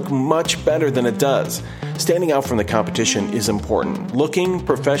needs to look much better than it does. Standing out from the competition is important. Looking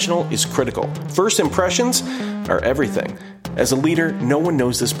professional is critical. First impressions are everything. As a leader, no one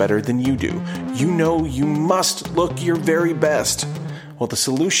knows this better than you do. You know you must look your very best. Well, the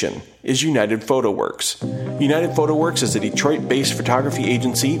solution is United PhotoWorks. United PhotoWorks is a Detroit-based photography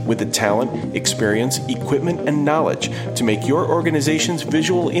agency with the talent, experience, equipment, and knowledge to make your organization's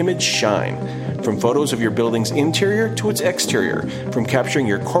visual image shine. From photos of your building's interior to its exterior, from capturing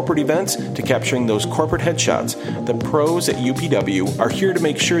your corporate events to capturing those corporate headshots, the pros at UPW are here to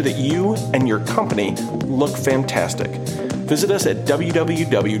make sure that you and your company look fantastic. Visit us at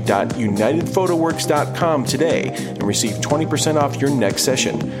www.unitedphotoworks.com today and receive 20% off your next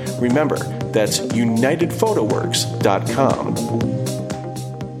session. Remember, that's unitedphotoworks.com.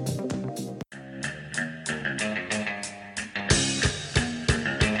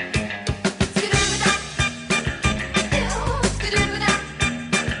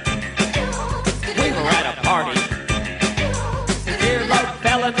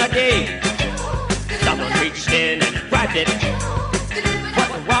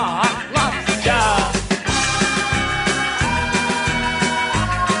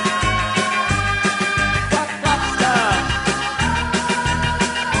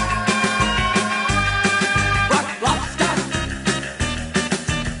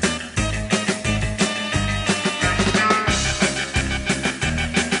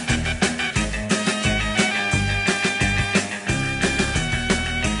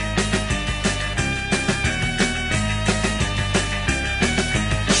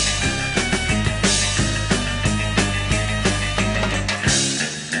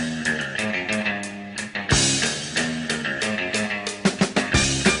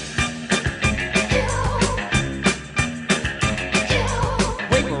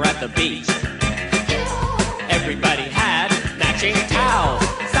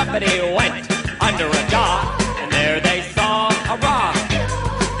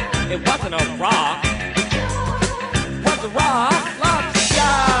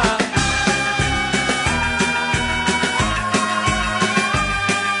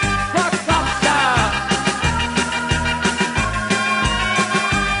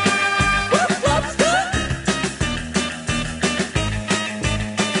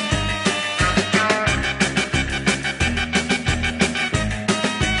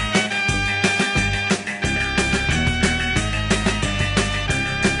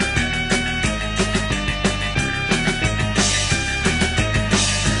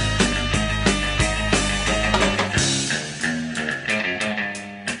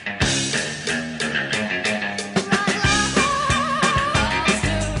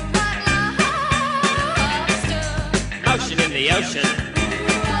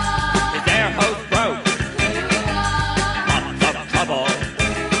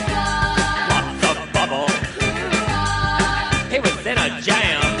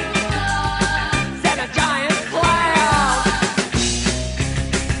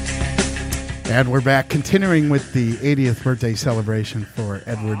 And we're back, continuing with the 80th birthday celebration for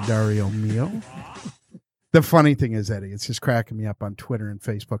Edward Dario Mio. The funny thing is, Eddie, it's just cracking me up on Twitter and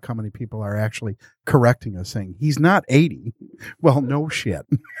Facebook how many people are actually correcting us saying he's not 80. Well, no shit.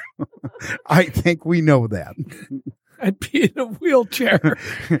 I think we know that. I'd be in a wheelchair.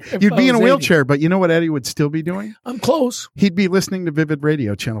 You'd be in a wheelchair, but you know what Eddie would still be doing? I'm close. He'd be listening to Vivid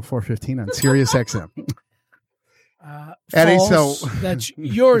Radio, channel 415 on Sirius XM. Eddie, so that's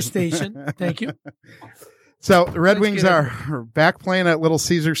your station. Thank you. So the Red Wings are back playing at Little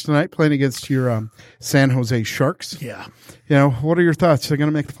Caesars tonight, playing against your San Jose Sharks. Yeah. You know, what are your thoughts? They're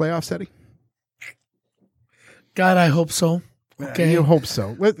going to make the playoffs, Eddie? God, I hope so. Okay. You hope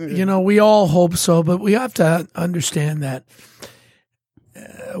so. You know, we all hope so, but we have to understand that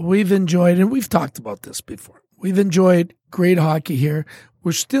we've enjoyed, and we've talked about this before, we've enjoyed great hockey here.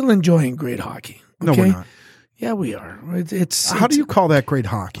 We're still enjoying great hockey. Okay? No, we're not. Yeah, we are. How do you call that great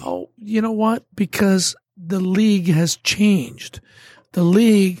hockey? Oh, you know what? Because the league has changed. The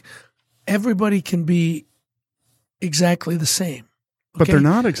league, everybody can be exactly the same. Okay? But they're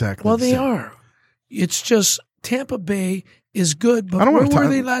not exactly the same. Well, they are. It's just Tampa Bay is good, but where were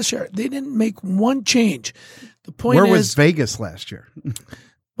they last year? They didn't make one change. The point is, where was Vegas last year?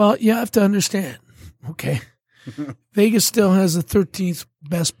 Well, you have to understand, okay? Vegas still has the 13th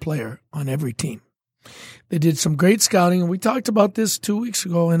best player on every team. They did some great scouting, and we talked about this 2 weeks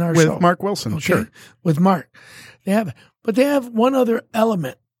ago in our show. With Mark Wilson, okay? sure. With Mark. But they have one other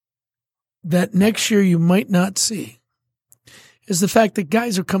element that next year you might not see, is the fact that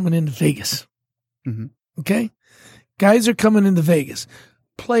guys are coming into Vegas. Mm-hmm. Okay? Guys are coming into Vegas.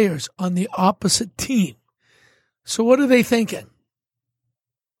 Players on the opposite team. So what are they thinking?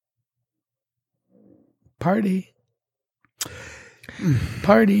 Party.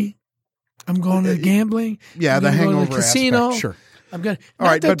 Party. I'm going to gambling. Yeah, the hangover to the casino. Aspect, sure. I'm going. All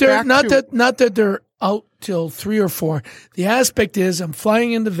right, but not that they're out till 3 or 4. The aspect is I'm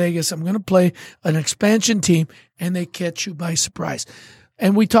flying into Vegas. I'm going to play an expansion team, and they catch you by surprise.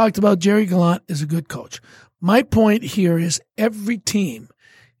 And we talked about Jerry Gallant is a good coach. My point here is every team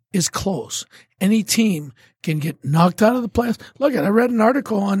is close. Any team can get knocked out of the playoffs. Look, I read an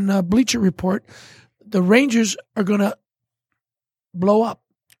article on Bleacher Report. The Rangers are going to blow up.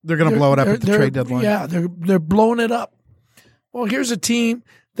 They're going to blow it up at the trade deadline. Yeah, they're blowing it up. Well, here's a team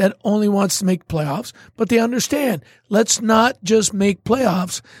that only wants to make playoffs, but they understand, let's not just make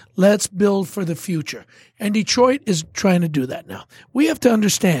playoffs, let's build for the future. And Detroit is trying to do that now. We have to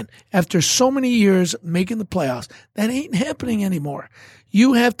understand, after so many years making the playoffs, that ain't happening anymore.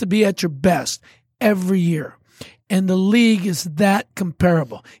 You have to be at your best every year. And the league is that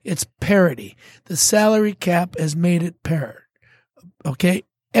comparable. It's parity. The salary cap has made it parity. Okay?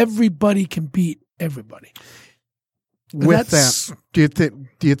 Everybody can beat everybody. With that, do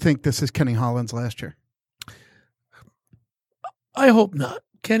you think this is Kenny Holland's last year? I hope not.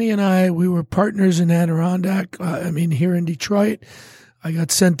 Kenny and I, we were partners in Adirondack. Here in Detroit. I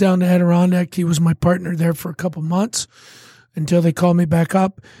got sent down to Adirondack. He was my partner there for a couple months until they called me back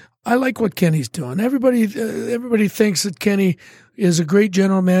up. I like what Kenny's doing. Everybody thinks that Kenny is a great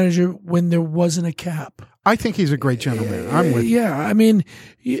general manager when there wasn't a cap. I think he's a great general manager. I'm with you. Yeah,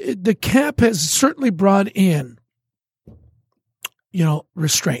 the cap has certainly brought in,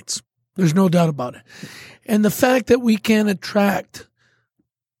 restraints. There's no doubt about it. And the fact that we can attract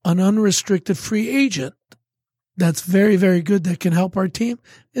an unrestricted free agent that's very, very good that can help our team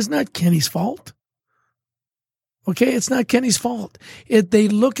is not Kenny's fault. Okay, it's not Kenny's fault. They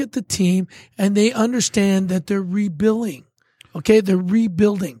look at the team and they understand that they're rebuilding. Okay, they're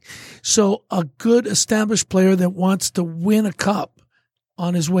rebuilding. So a good established player that wants to win a cup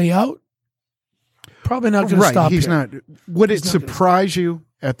on his way out, probably not going to stop he's here. Not. Would it surprise you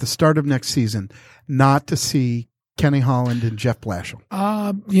at the start of next season not to see Kenny Holland and Jeff Blashill?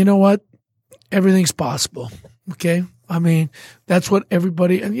 You know what? Everything's possible. Okay, that's what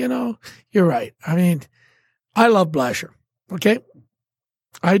everybody. And you're right. I love Blasher. Okay,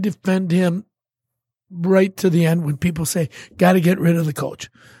 I defend him right to the end when people say, got to get rid of the coach.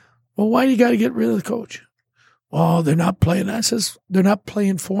 Well, why do you got to get rid of the coach? Well, they're not playing. I says, they're not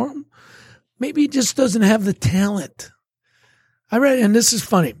playing for him. Maybe he just doesn't have the talent. I read, and this is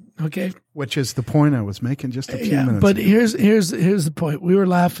funny, okay? Which is the point I was making just a few minutes but ago. here's the point. We were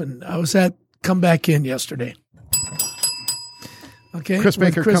laughing. I was at Come Back In yesterday. Okay, Chris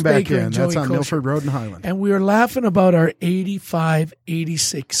Baker, Come Back In. That's on Kosher. Milford Road in Highland. And we were laughing about our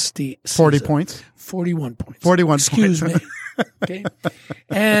 85-86 season. 40 points? 41 points. 41 Excuse points. me. Okay.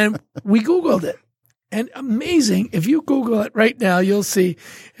 And we Googled it. And amazing, if you Google it right now, you'll see.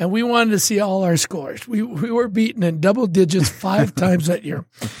 And we wanted to see all our scores. We were beaten in double digits 5 times that year.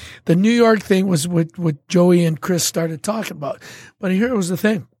 The New York thing was what Joey and Chris started talking about. But here was the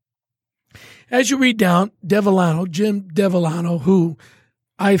thing. as you read down, Jim Devellano, who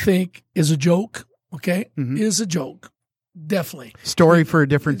I think is a joke, okay, is a joke, definitely. Story for a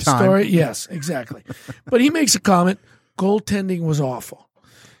different time. Yes, exactly. But he makes a comment, goaltending was awful.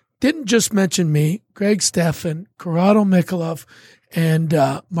 Didn't just mention me, Greg Steffen, Corrado Mikolov, and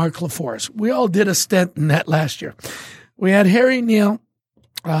Mark LaForce. We all did a stint in that last year. We had Harry Neal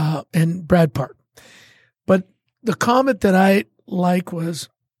and Brad Park. But the comment that I like was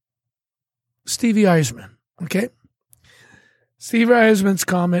Stevie Eisman, okay? Stevie Eisman's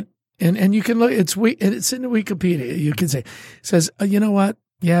comment, and you can look, it's in the Wikipedia, you can say, it says, you know what?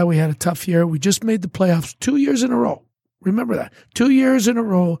 Yeah, we had a tough year. We just made the playoffs 2 years in a row. Remember that. 2 years in a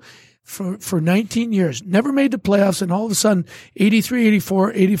row for 19 years. Never made the playoffs, and all of a sudden, 83,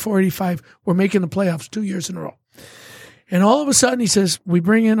 84, 84, 85, we're making the playoffs 2 years in a row. And all of a sudden, he says, we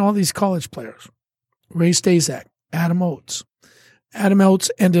bring in all these college players. Ray Staszak, Adam Oates. Adam Oates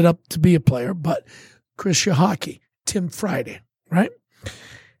ended up to be a player, but Chris Shahaki, Tim Friday, right?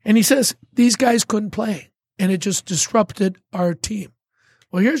 And he says, these guys couldn't play, and it just disrupted our team.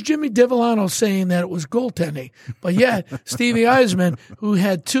 Well, here's Jimmy Devellano saying that it was goaltending, but yet Stevie Eisman, who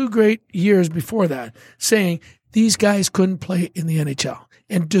had 2 great years before that, saying these guys couldn't play in the NHL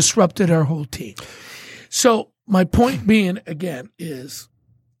and disrupted our whole team. So my point being, again, is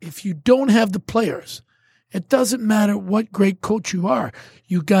if you don't have the players, it doesn't matter what great coach you are.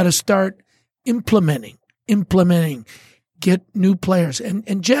 You got to start implementing, get new players.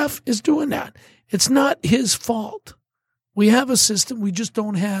 And Jeff is doing that. It's not his fault. We have a system. We just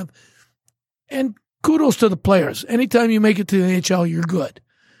don't have. And kudos to the players. Anytime you make it to the NHL, you're good.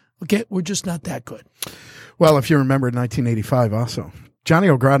 Okay? We're just not that good. Well, if you remember 1985 also, Johnny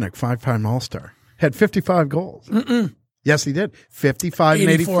Ogrodnik, 5-time All-Star, had 55 goals. Yes, he did. 55 and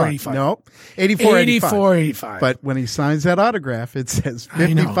 85. No, 84, 85. But when he signs that autograph, it says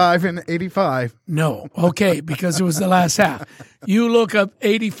 55 and 85. No. Okay, because it was the last half. You look up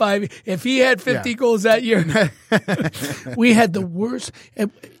 85. If he had 50 goals that year, we had the worst.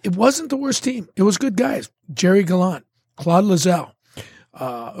 It wasn't the worst team. It was good guys. Jerry Gallant, Claude Lazelle.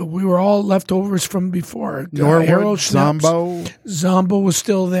 We were all leftovers from before. Norwood, Zombo. Zombo was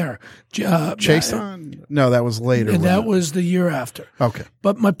still there. Chason? No, that was later. And that was the year after. Okay.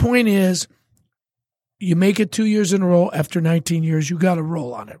 But my point is, you make it 2 years in a row after 19 years, you got to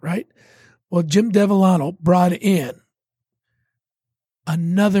roll on it, right? Well, Jim Devellano brought in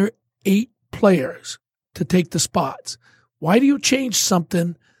another 8 players to take the spots. Why do you change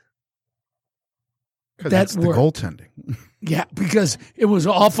something that's the goaltending? Yeah, because it was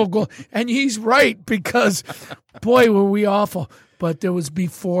awful goal. And he's right, because, boy, were we awful. But there was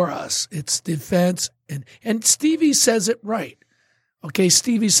before us. It's defense. And Stevie says it right. Okay,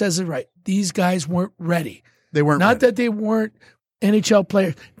 Stevie says it right. These guys weren't ready. They weren't Not ready. that they weren't NHL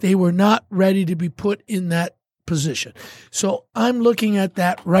players. They were not ready to be put in that position. So I'm looking at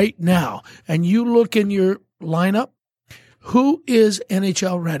that right now. And you look in your lineup. Who is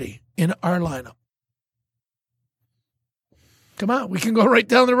NHL ready in our lineup? Come on, we can go right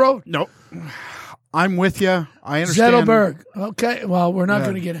down the road. Nope. I'm with you. I understand. Zettelberg. Okay, well, we're not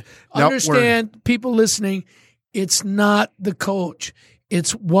going to get it. Understand, people listening, it's not the coach.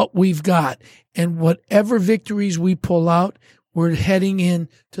 It's what we've got. And whatever victories we pull out, we're heading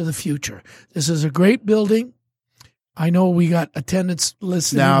into the future. This is a great building. I know we got attendance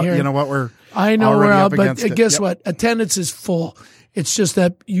listening now, here. You know what? I know we're out, but guess Yep. what? Attendance is full. It's just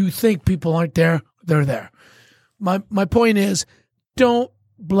that you think people aren't there. They're there. My point is, don't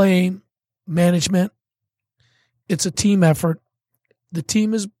blame management. It's a team effort. The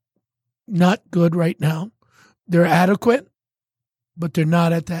team is not good right now. They're adequate, but they're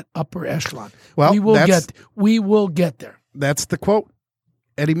not at that upper echelon. Well, we will get there. That's the quote.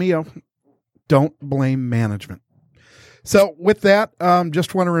 Eddie Mio, don't blame management. So with that,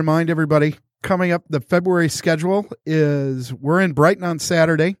 just want to remind everybody, coming up, the February schedule is we're in Brighton on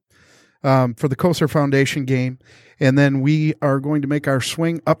Saturday for the Kosar Foundation game. And then we are going to make our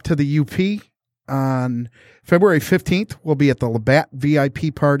swing up to the UP on February 15th. We'll be at the Labatt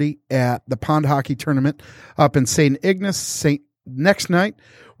VIP party at the Pond Hockey Tournament up in St. Ignace. Next night,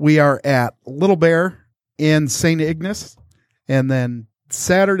 we are at Little Bear in St. Ignace. And then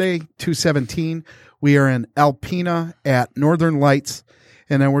Saturday, 2/17, we are in Alpena at Northern Lights.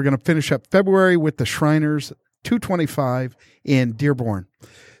 And then we're going to finish up February with the Shriners, 225 in Dearborn.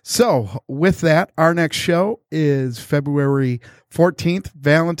 So with that, our next show is February 14th,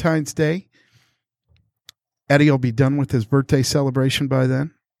 Valentine's Day. Eddie will be done with his birthday celebration by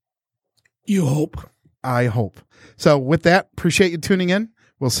then. You hope. I hope. So with that, appreciate you tuning in.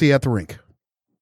 We'll see you at the rink.